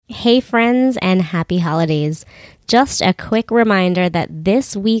Hey friends, and happy holidays. Just a quick reminder that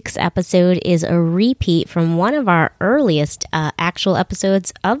this week's episode is a repeat from one of our earliest actual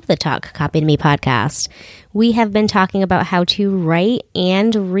episodes of the Talk Copy to Me podcast. We have been talking about how to write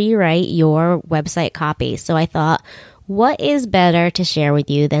and rewrite your website copy. So I thought, what is better to share with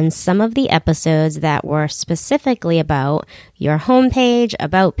you than some of the episodes that were specifically about your homepage,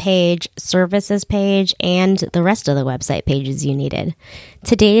 about page, services page, and the rest of the website pages you needed.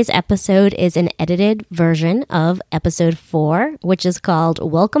 Today's episode is an edited version of episode 4, which is called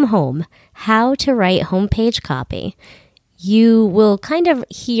Welcome Home, How to Write Homepage Copy. You will kind of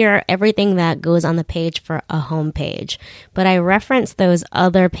hear everything that goes on the page for a home page, but I reference those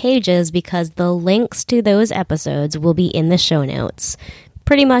other pages because the links to those episodes will be in the show notes.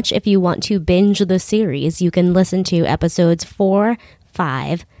 Pretty much if you want to binge the series, you can listen to episodes 4,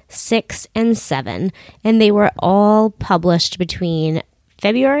 5, 6, and 7, and they were all published between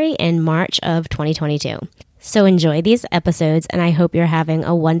February and March of 2022. So enjoy these episodes, and I hope you're having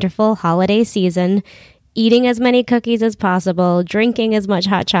a wonderful holiday season, eating as many cookies as possible, drinking as much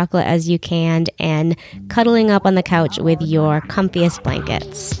hot chocolate as you can, and cuddling up on the couch with your comfiest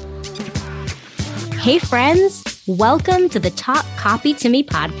blankets. Hey friends, welcome to the Talk Copy to Me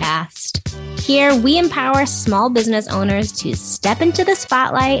podcast. Here we empower small business owners to step into the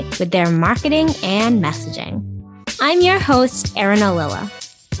spotlight with their marketing and messaging. I'm your host, Erin Olilla.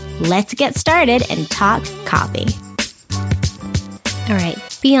 Let's get started and talk copy. All right,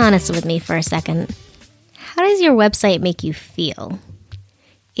 be honest with me for a second. How does your website make you feel?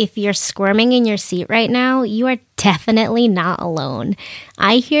 If you're squirming in your seat right now, you are definitely not alone.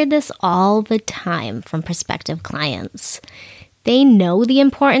 I hear this all the time from prospective clients. They know the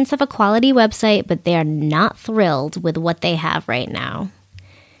importance of a quality website, but they are not thrilled with what they have right now.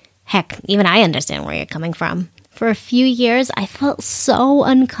 Heck, even I understand where you're coming from. For a few years, I felt so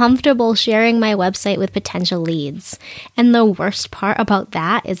uncomfortable sharing my website with potential leads. And the worst part about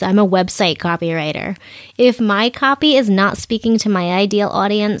that is I'm a website copywriter. If my copy is not speaking to my ideal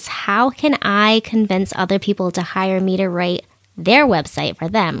audience, how can I convince other people to hire me to write their website for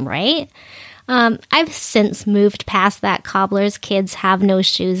them, right? I've since moved past that cobbler's kids have no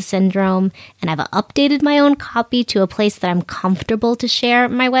shoes syndrome, and I've updated my own copy to a place that I'm comfortable to share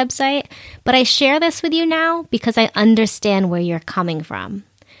my website. But I share this with you now because I understand where you're coming from.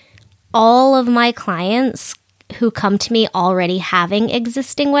 All of my clients who come to me already having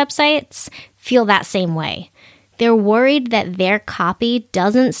existing websites feel that same way. They're worried that their copy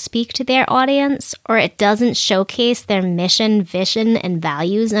doesn't speak to their audience or it doesn't showcase their mission, vision, and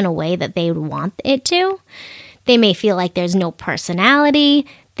values in a way that they would want it to. They may feel like there's no personality,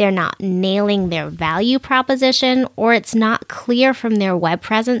 they're not nailing their value proposition, or it's not clear from their web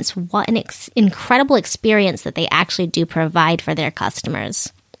presence what an incredible experience that they actually do provide for their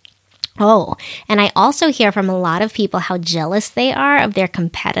customers. Oh, and I also hear from a lot of people how jealous they are of their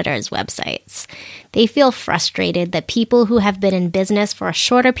competitors' websites. They feel frustrated that people who have been in business for a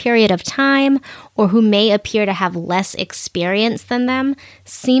shorter period of time or who may appear to have less experience than them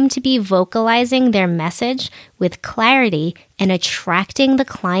seem to be vocalizing their message with clarity and attracting the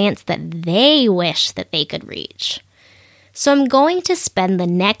clients that they wish that they could reach. So I'm going to spend the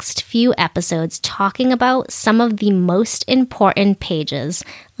next few episodes talking about some of the most important pages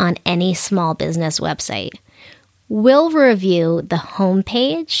on any small business website. We'll review the home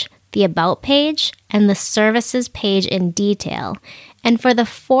page, the about page, and the services page in detail. And for the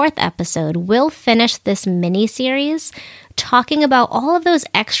 4th episode, we'll finish this mini-series talking about all of those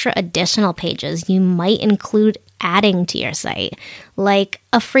extra additional pages you might include adding to your site, like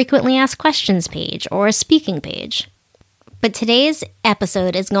a frequently asked questions page or a speaking page. But today's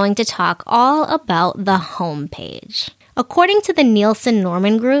episode is going to talk all about the home page. According to the Nielsen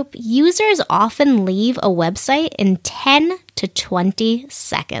Norman Group, users often leave a website in 10 to 20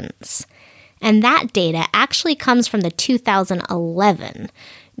 seconds. And that data actually comes from the 2011,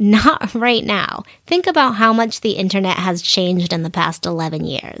 not right now. Think about how much the internet has changed in the past 11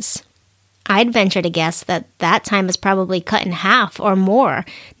 years. I'd venture to guess that that time is probably cut in half or more.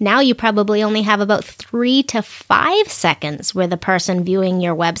 Now you probably only have about 3 to 5 seconds where the person viewing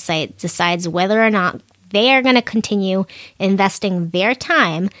your website decides whether or not they are going to continue investing their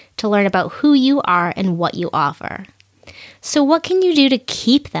time to learn about who you are and what you offer. So what can you do to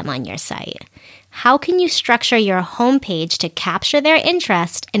keep them on your site? How can you structure your homepage to capture their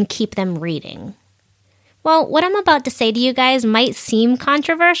interest and keep them reading? Well, what I'm about to say to you guys might seem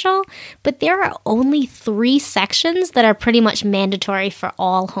controversial, but there are only 3 sections that are pretty much mandatory for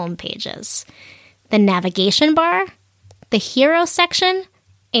all homepages: the navigation bar, the hero section,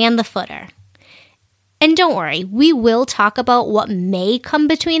 and the footer. And don't worry, we will talk about what may come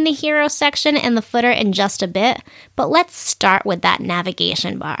between the hero section and the footer in just a bit, but let's start with that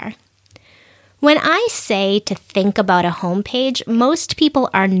navigation bar. When I say to think about a homepage, most people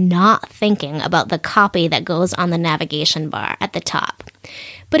are not thinking about the copy that goes on the navigation bar at the top.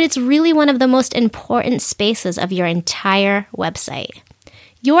 But it's really one of the most important spaces of your entire website.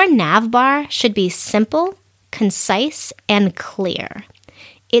 Your nav bar should be simple, concise, and clear.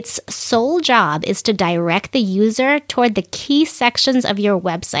 Its sole job is to direct the user toward the key sections of your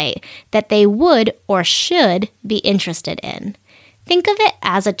website that they would or should be interested in. Think of it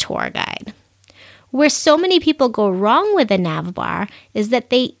as a tour guide. Where so many people go wrong with the nav bar is that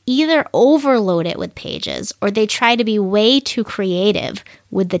they either overload it with pages or they try to be way too creative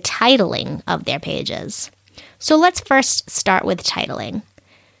with the titling of their pages. So let's first start with titling.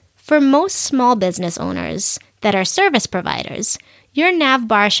 For most small business owners that are service providers, your nav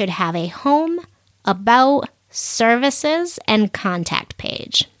bar should have a home, about, services, and contact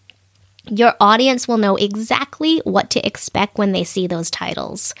page. Your audience will know exactly what to expect when they see those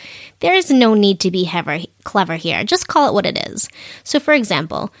titles. There is no need to be clever here. Just call it what it is. So for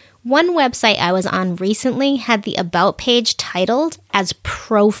example, one website I was on recently had the About page titled as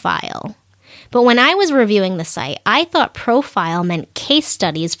Profile. But when I was reviewing the site, I thought profile meant case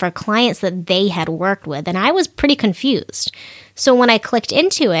studies for clients that they had worked with, and I was pretty confused. So when I clicked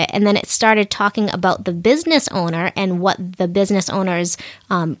into it and then it started talking about the business owner and what the business owner's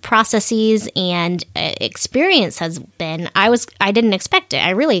processes and experience has been, I didn't expect it.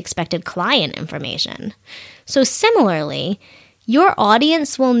 I really expected client information. So similarly, your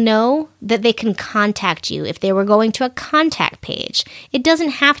audience will know that they can contact you if they were going to a contact page. It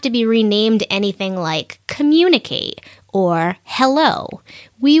doesn't have to be renamed anything like communicate or hello.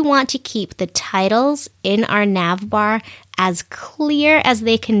 We want to keep the titles in our nav bar as clear as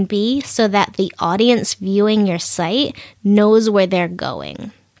they can be so that the audience viewing your site knows where they're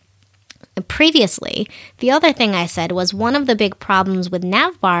going. Previously, the other thing I said was one of the big problems with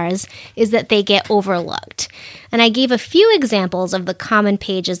nav bars is that they get overlooked. And I gave a few examples of the common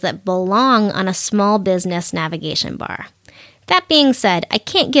pages that belong on a small business navigation bar. That being said, I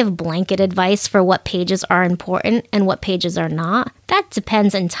can't give blanket advice for what pages are important and what pages are not. That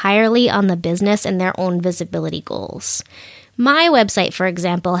depends entirely on the business and their own visibility goals. My website, for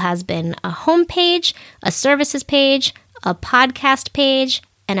example, has been a home page, a services page, a podcast page,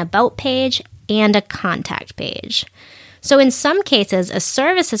 an about page, and a contact page. So in some cases, a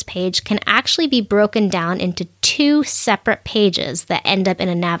services page can actually be broken down into two separate pages that end up in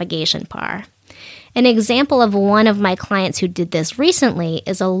a navigation bar. An example of one of my clients who did this recently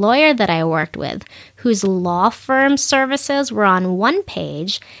is a lawyer that I worked with whose law firm services were on one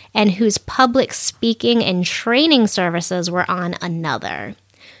page and whose public speaking and training services were on another.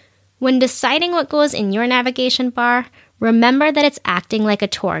 When deciding what goes in your navigation bar, remember that it's acting like a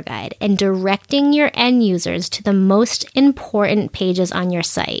tour guide and directing your end users to the most important pages on your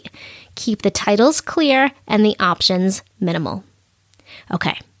site. Keep the titles clear and the options minimal.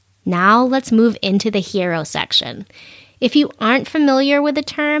 Okay, now let's move into the hero section. If you aren't familiar with the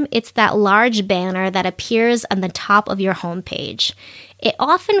term, it's that large banner that appears on the top of your homepage. It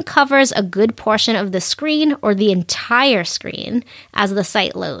often covers a good portion of the screen or the entire screen as the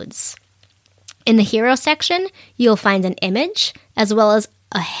site loads. In the hero section, you'll find an image, as well as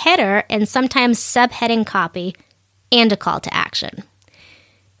a header and sometimes subheading copy, and a call to action.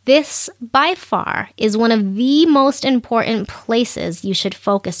 This, by far, is one of the most important places you should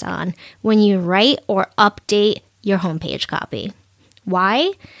focus on when you write or update your homepage copy.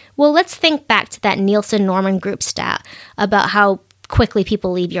 Why? Well, let's think back to that Nielsen Norman Group stat about how quickly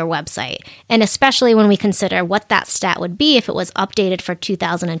people leave your website, and especially when we consider what that stat would be if it was updated for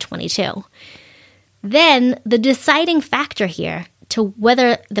 2022. Then, the deciding factor here to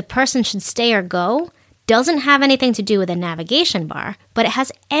whether the person should stay or go doesn't have anything to do with a navigation bar, but it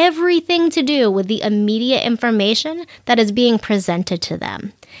has everything to do with the immediate information that is being presented to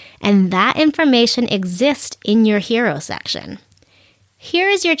them. And that information exists in your hero section. Here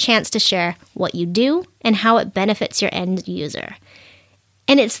is your chance to share what you do and how it benefits your end user.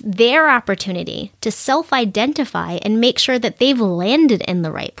 And it's their opportunity to self-identify and make sure that they've landed in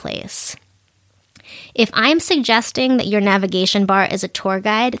the right place. If I'm suggesting that your navigation bar is a tour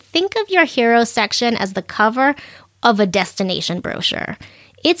guide, think of your hero section as the cover of a destination brochure.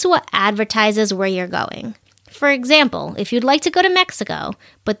 It's what advertises where you're going. For example, if you'd like to go to Mexico,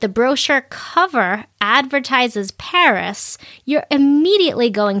 but the brochure cover advertises Paris, you're immediately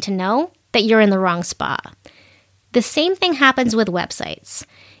going to know that you're in the wrong spot. The same thing happens with websites.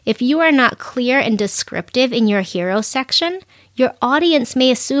 If you are not clear and descriptive in your hero section, your audience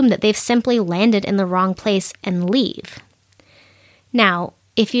may assume that they've simply landed in the wrong place and leave. Now,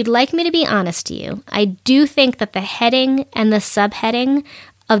 if you'd like me to be honest to you, I do think that the heading and the subheading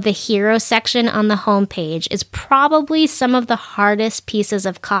of the hero section on the homepage is probably some of the hardest pieces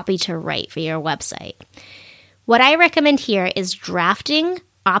of copy to write for your website. What I recommend here is drafting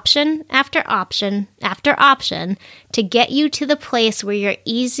option after option after option to get you to the place where you're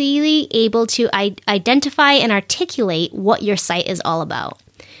easily able to identify and articulate what your site is all about.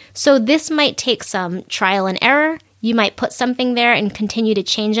 So this might take some trial and error. You might put something there and continue to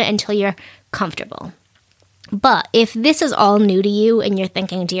change it until you're comfortable. But if this is all new to you and you're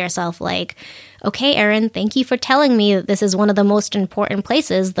thinking to yourself like, okay, Erin, thank you for telling me that this is one of the most important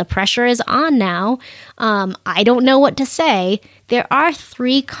places. The pressure is on now. I don't know what to say. There are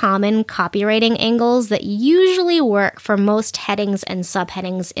 3 common copywriting angles that usually work for most headings and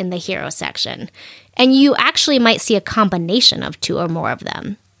subheadings in the hero section. And you actually might see a combination of 2 or more of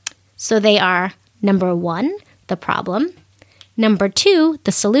them. So they are number 1, the problem, number 2,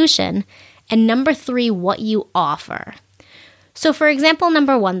 the solution, and number 3, what you offer. So for example,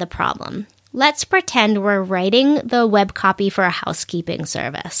 number 1, the problem. Let's pretend we're writing the web copy for a housekeeping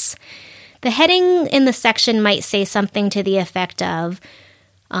service. The heading in the section might say something to the effect of,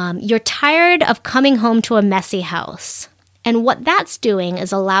 you're tired of coming home to a messy house. And what that's doing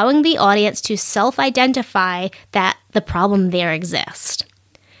is allowing the audience to self-identify that the problem there exists.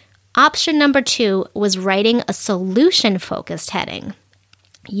 Option number 2 was writing a solution-focused heading.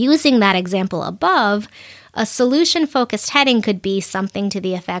 Using that example above, a solution-focused heading could be something to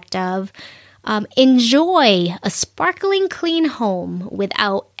the effect of, enjoy a sparkling clean home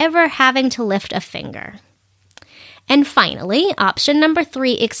without ever having to lift a finger. And finally, option number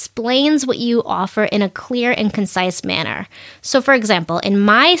 3 explains what you offer in a clear and concise manner. So for example, in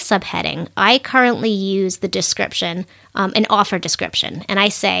my subheading, I currently use the description, an offer description, and I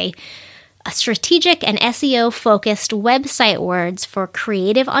say, a strategic and SEO-focused website words for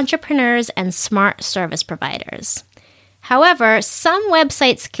creative entrepreneurs and smart service providers. However, some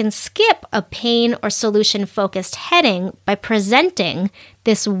websites can skip a pain or solution-focused heading by presenting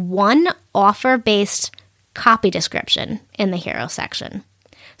this one offer-based copy description in the hero section.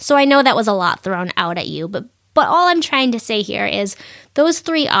 So I know that was a lot thrown out at you, but all I'm trying to say here is those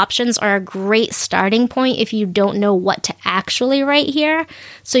 3 options are a great starting point if you don't know what to actually write here.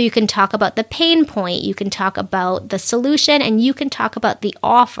 So you can talk about the pain point, you can talk about the solution, and you can talk about the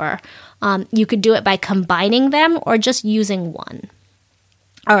offer. You could do it by combining them or just using one.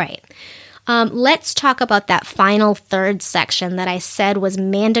 All right. Let's talk about that final 3rd section that I said was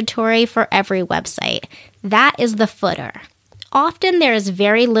mandatory for every website. That is the footer. Often there is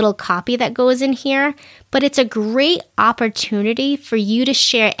very little copy that goes in here, but it's a great opportunity for you to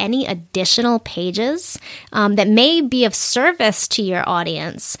share any additional pages that may be of service to your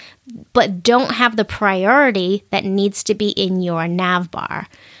audience, but don't have the priority that needs to be in your nav bar,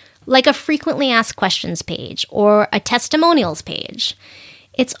 like a frequently asked questions page or a testimonials page.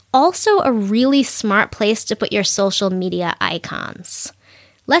 It's also a really smart place to put your social media icons.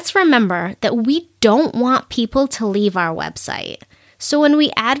 Let's remember that we don't want people to leave our website. So when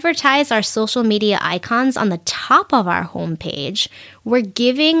we advertise our social media icons on the top of our homepage, we're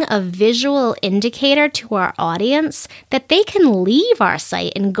giving a visual indicator to our audience that they can leave our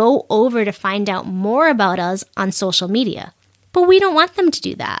site and go over to find out more about us on social media. But we don't want them to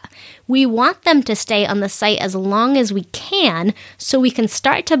do that. We want them to stay on the site as long as we can so we can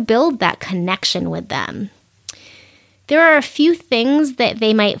start to build that connection with them. There are a few things that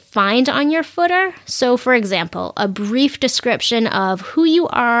they might find on your footer. So for example, a brief description of who you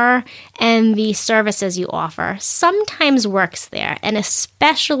are and the services you offer sometimes works there, and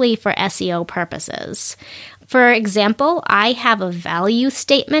especially for SEO purposes. For example, I have a value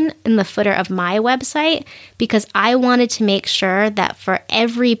statement in the footer of my website because I wanted to make sure that for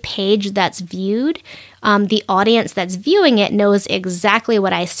every page that's viewed, the audience that's viewing it knows exactly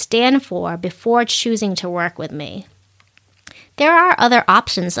what I stand for before choosing to work with me. There are other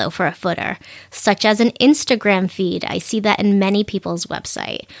options, though, for a footer, such as an Instagram feed. I see that in many people's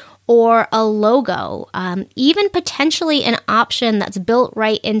website. Or a logo, even potentially an option that's built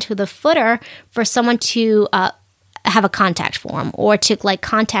right into the footer for someone to have a contact form or to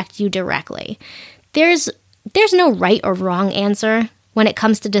contact you directly. There's no right or wrong answer when it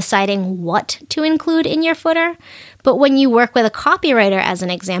comes to deciding what to include in your footer. But when you work with a copywriter, as an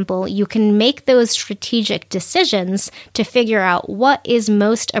example, you can make those strategic decisions to figure out what is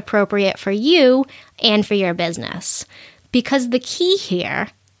most appropriate for you and for your business. Because the key here,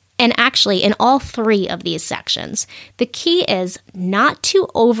 And actually, in all three of these sections, the key is not to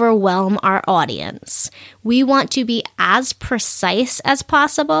overwhelm our audience. We want to be as precise as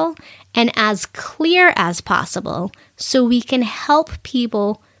possible and as clear as possible so we can help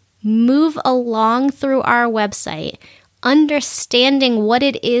people move along through our website, understanding what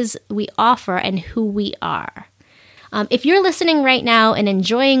it is we offer and who we are. If you're listening right now and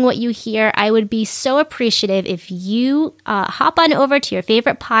enjoying what you hear, I would be so appreciative if you hop on over to your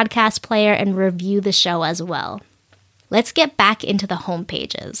favorite podcast player and review the show as well. Let's get back into the home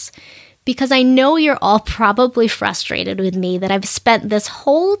pages, because I know you're all probably frustrated with me that I've spent this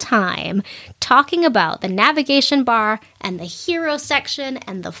whole time talking about the navigation bar and the hero section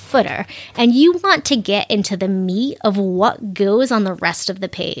and the footer, and you want to get into the meat of what goes on the rest of the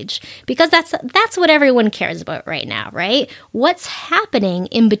page, because that's what everyone cares about right now, right? What's happening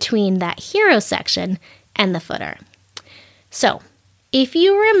in between that hero section and the footer. So, if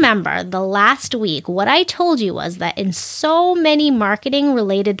you remember the last week, what I told you was that in so many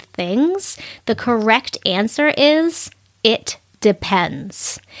marketing-related things, the correct answer is, it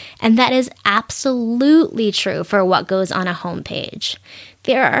depends. And that is absolutely true for what goes on a homepage.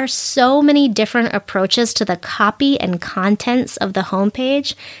 There are so many different approaches to the copy and contents of the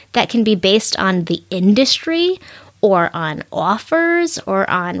homepage that can be based on the industry, or on offers, or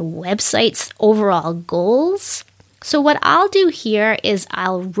on websites' overall goals. So what I'll do here is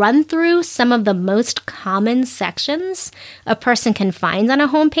I'll run through some of the most common sections a person can find on a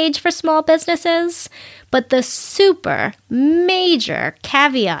homepage for small businesses. But the super major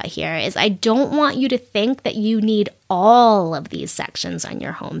caveat here is I don't want you to think that you need all of these sections on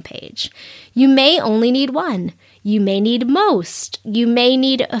your homepage. You may only need one. You may need most. You may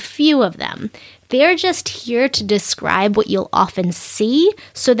need a few of them. They're just here to describe what you'll often see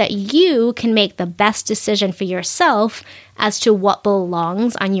so that you can make the best decision for yourself as to what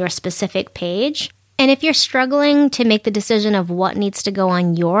belongs on your specific page. And if you're struggling to make the decision of what needs to go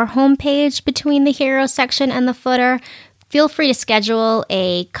on your homepage between the hero section and the footer, feel free to schedule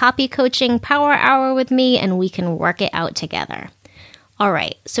a copy coaching power hour with me and we can work it out together. All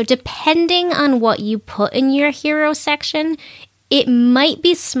right, so depending on what you put in your hero section, it might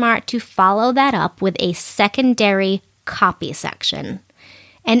be smart to follow that up with a secondary copy section.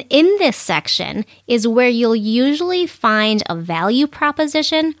 And in this section is where you'll usually find a value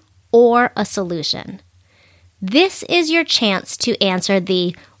proposition or a solution. This is your chance to answer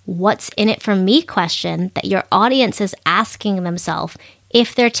the "what's in it for me" question that your audience is asking themselves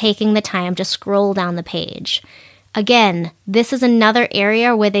if they're taking the time to scroll down the page. Again, this is another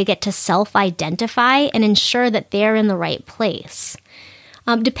area where they get to self-identify and ensure that they're in the right place.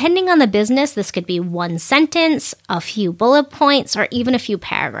 Depending on the business, this could be one sentence, a few bullet points, or even a few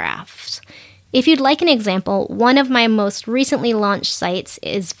paragraphs. If you'd like an example, one of my most recently launched sites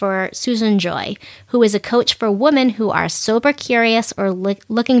is for Susan Joy, who is a coach for women who are sober curious or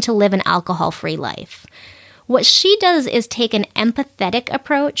looking to live an alcohol-free life. What she does is take an empathetic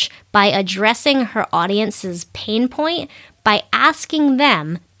approach by addressing her audience's pain point by asking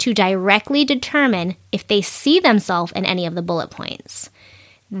them to directly determine if they see themselves in any of the bullet points.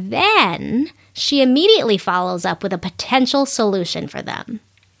 Then she immediately follows up with a potential solution for them.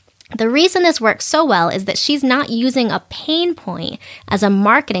 The reason this works so well is that she's not using a pain point as a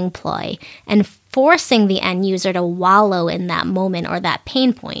marketing ploy and forcing the end user to wallow in that moment or that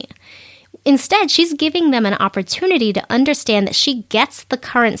pain point. Instead, she's giving them an opportunity to understand that she gets the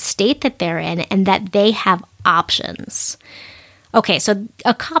current state that they're in and that they have options. Okay, so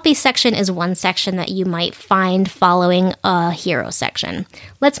a copy section is one section that you might find following a hero section.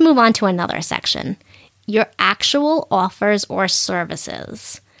 Let's move on to another section, your actual offers or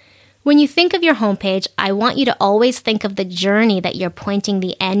services. When you think of your homepage, I want you to always think of the journey that you're pointing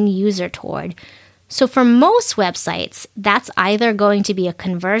the end user toward. So for most websites, that's either going to be a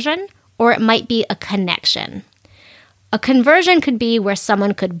conversion or it might be a connection. A conversion could be where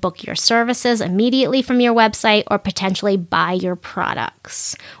someone could book your services immediately from your website or potentially buy your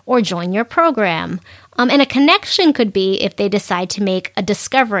products or join your program. And a connection could be if they decide to make a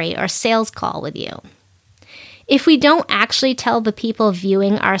discovery or sales call with you. If we don't actually tell the people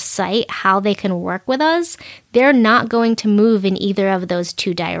viewing our site how they can work with us, they're not going to move in either of those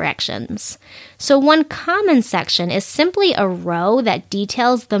two directions. So one common section is simply a row that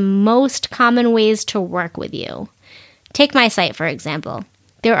details the most common ways to work with you. Take my site, for example.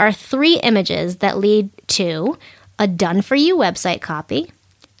 There are 3 images that lead to a done-for-you website copy,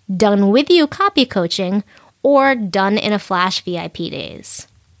 done-with-you copy coaching, or done in a flash VIP days.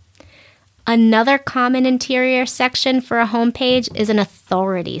 Another common interior section for a homepage is an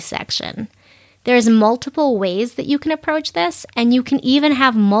authority section. There's multiple ways that you can approach this, and you can even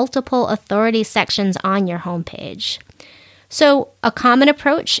have multiple authority sections on your homepage. So a common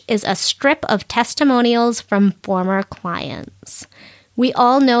approach is a strip of testimonials from former clients. We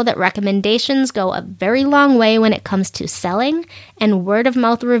all know that recommendations go a very long way when it comes to selling, and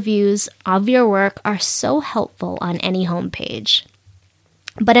word-of-mouth reviews of your work are so helpful on any homepage.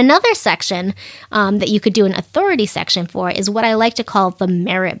 But another section that you could do an authority section for is what I like to call the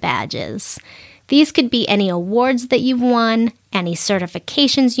merit badges. These could be any awards that you've won, any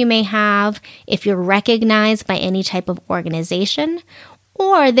certifications you may have, if you're recognized by any type of organization,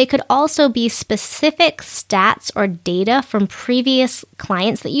 or they could also be specific stats or data from previous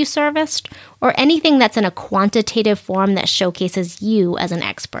clients that you serviced, or anything that's in a quantitative form that showcases you as an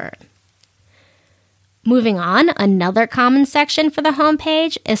expert. Moving on, another common section for the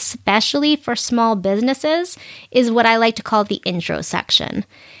homepage, especially for small businesses, is what I like to call the intro section.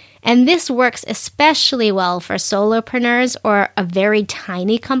 And this works especially well for solopreneurs or a very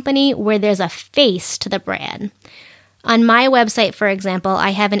tiny company where there's a face to the brand. On my website, for example,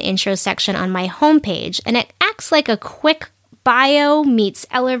 I have an intro section on my homepage, and it acts like a quick bio meets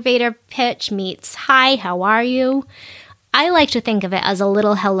elevator pitch meets hi, how are you? I like to think of it as a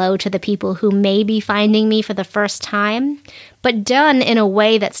little hello to the people who may be finding me for the first time, but done in a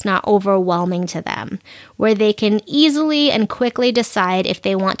way that's not overwhelming to them, where they can easily and quickly decide if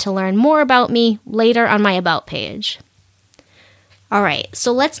they want to learn more about me later on my About page. All right,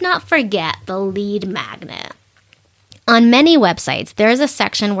 so let's not forget the lead magnet. On many websites, there is a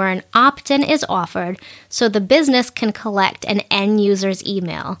section where an opt-in is offered so the business can collect an end user's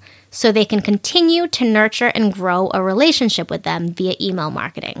email, so they can continue to nurture and grow a relationship with them via email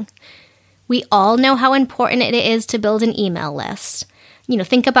marketing. We all know how important it is to build an email list.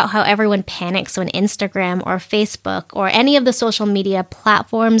 Think about how everyone panics when Instagram or Facebook or any of the social media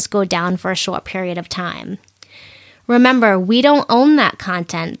platforms go down for a short period of time. Remember, we don't own that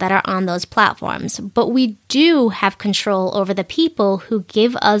content that are on those platforms, but we do have control over the people who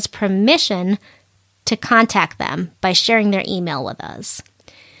give us permission to contact them by sharing their email with us.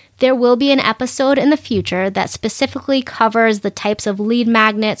 There will be an episode in the future that specifically covers the types of lead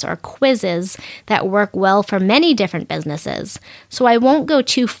magnets or quizzes that work well for many different businesses. So I won't go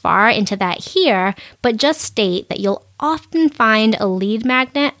too far into that here, but just state that you'll often find a lead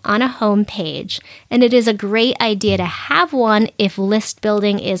magnet on a home page, and it is a great idea to have one if list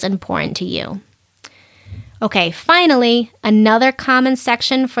building is important to you. Okay, finally, another common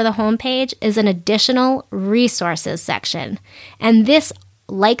section for the homepage is an additional resources section, and this,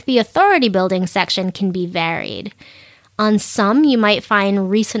 like the authority building section, can be varied. On some, you might find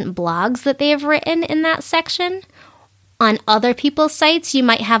recent blogs that they have written in that section. On other people's sites, you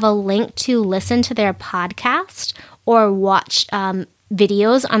might have a link to listen to their podcast or watch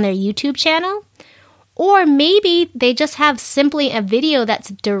videos on their YouTube channel. Or maybe they just have simply a video that's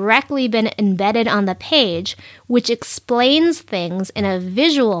directly been embedded on the page, which explains things in a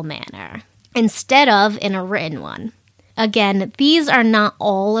visual manner instead of in a written one. Again, these are not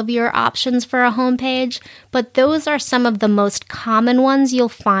all of your options for a homepage, but those are some of the most common ones you'll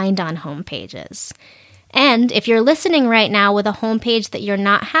find on homepages. And if you're listening right now with a homepage that you're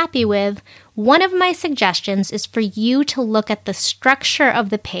not happy with, one of my suggestions is for you to look at the structure of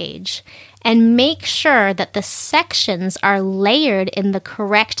the page and make sure that the sections are layered in the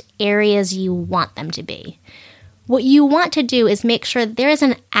correct areas you want them to be. What you want to do is make sure there is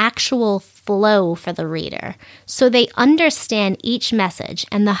an actual flow for the reader, so they understand each message,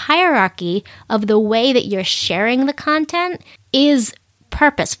 and the hierarchy of the way that you're sharing the content is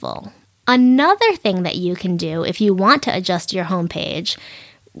purposeful. Another thing that you can do if you want to adjust your homepage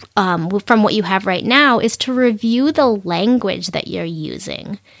from what you have right now is to review the language that you're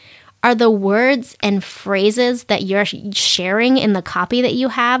using. Are the words and phrases that you're sharing in the copy that you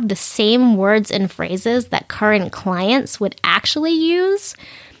have the same words and phrases that current clients would actually use?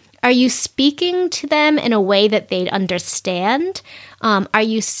 Are you speaking to them in a way that they'd understand? Are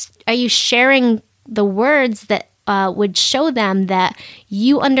you sharing the words that would show them that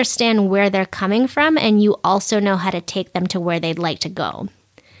you understand where they're coming from and you also know how to take them to where they'd like to go?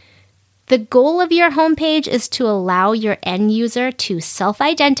 The goal of your homepage is to allow your end user to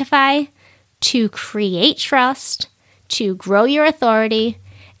self-identify, to create trust, to grow your authority,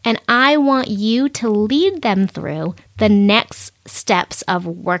 and I want you to lead them through the next steps of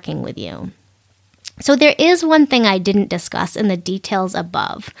working with you. So there is one thing I didn't discuss in the details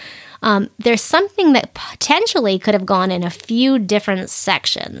above. There's something that potentially could have gone in a few different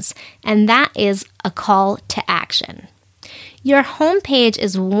sections, and that is a call to action. Your homepage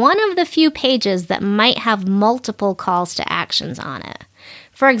is one of the few pages that might have multiple calls to actions on it.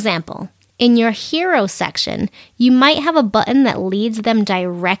 For example, In your Hero section, you might have a button that leads them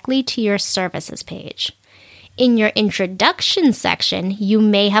directly to your services page. In your Introduction section, you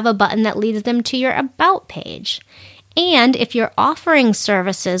may have a button that leads them to your About page. And if you're offering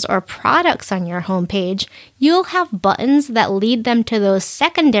services or products on your homepage, you'll have buttons that lead them to those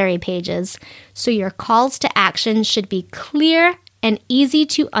secondary pages, so your calls to action should be clear and easy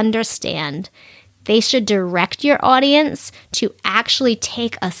to understand. They should direct your audience to actually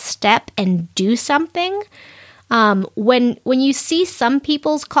take a step and do something. When you see some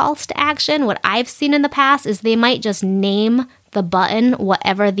people's calls to action, what I've seen in the past is they might just name the button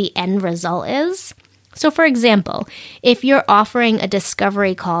whatever the end result is. So for example, if you're offering a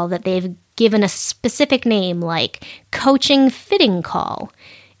discovery call that they've given a specific name like coaching fitting call,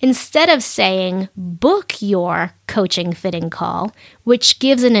 instead of saying book your coaching fitting call, which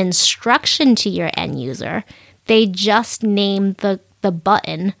gives an instruction to your end user, they just name the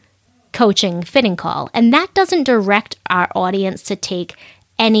button coaching fitting call. And that doesn't direct our audience to take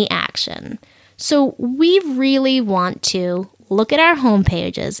any action. So we really want to look at our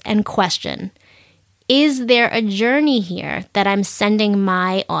homepages and question, is there a journey here that I'm sending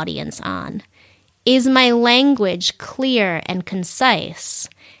my audience on? Is my language clear and concise?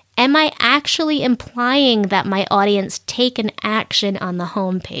 Am I actually implying that my audience take an action on the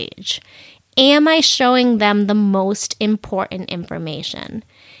homepage? Am I showing them the most important information?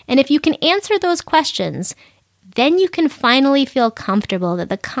 And if you can answer those questions, then you can finally feel comfortable that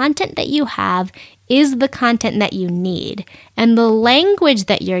the content that you have is the content that you need, and the language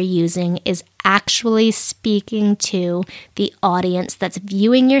that you're using is actually speaking to the audience that's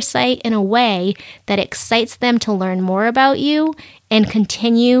viewing your site in a way that excites them to learn more about you and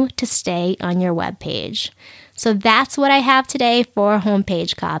continue to stay on your webpage. So that's what I have today for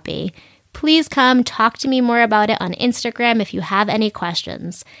homepage copy. Please come talk to me more about it on Instagram if you have any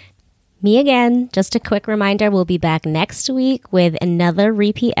questions. Me again. Just a quick reminder, we'll be back next week with another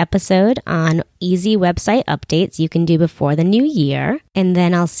repeat episode on easy website updates you can do before the new year. And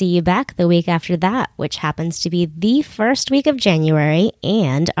then I'll see you back the week after that, which happens to be the first week of January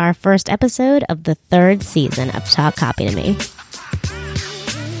and our first episode of the 3rd season of Talk Copy to Me.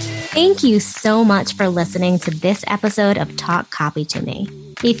 Thank you so much for listening to this episode of Talk Copy to Me.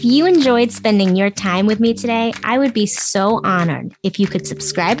 If you enjoyed spending your time with me today, I would be so honored if you could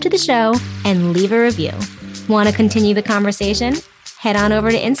subscribe to the show and leave a review. Want to continue the conversation? Head on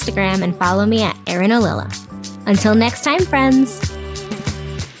over to Instagram and follow me at Erin Ollila. Until next time, friends.